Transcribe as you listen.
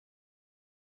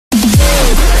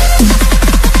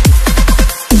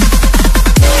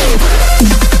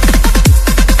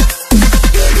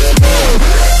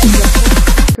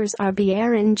RB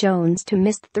Aaron Jones to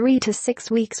miss 3 to 6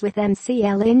 weeks with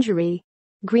MCL injury.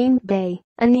 Green Bay,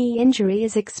 a knee injury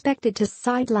is expected to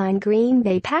sideline Green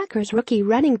Bay Packers rookie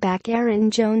running back Aaron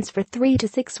Jones for 3 to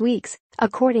 6 weeks,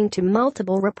 according to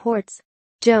multiple reports.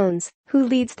 Jones, who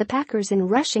leads the Packers in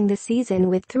rushing this season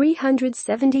with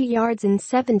 370 yards in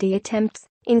 70 attempts,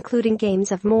 including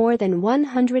games of more than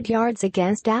 100 yards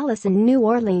against Dallas and New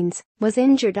Orleans, was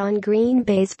injured on Green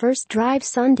Bay's first drive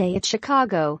Sunday at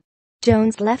Chicago.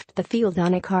 Jones left the field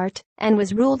on a cart and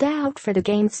was ruled out for the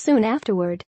game soon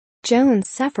afterward. Jones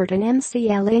suffered an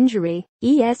MCL injury,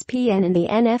 ESPN and the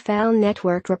NFL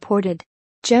Network reported.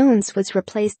 Jones was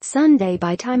replaced Sunday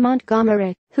by Ty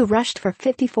Montgomery, who rushed for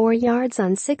 54 yards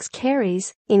on 6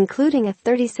 carries, including a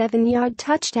 37-yard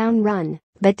touchdown run,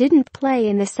 but didn't play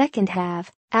in the second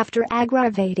half after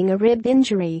aggravating a rib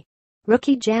injury.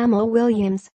 Rookie Jamal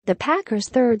Williams, the Packers'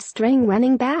 third-string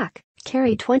running back,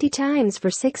 carried 20 times for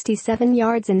 67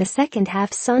 yards in the second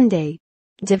half Sunday.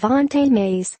 Devontae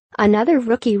Mays, another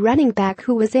rookie running back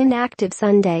who was inactive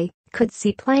Sunday, could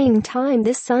see playing time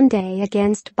this Sunday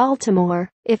against Baltimore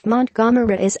if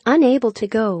Montgomery is unable to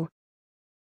go.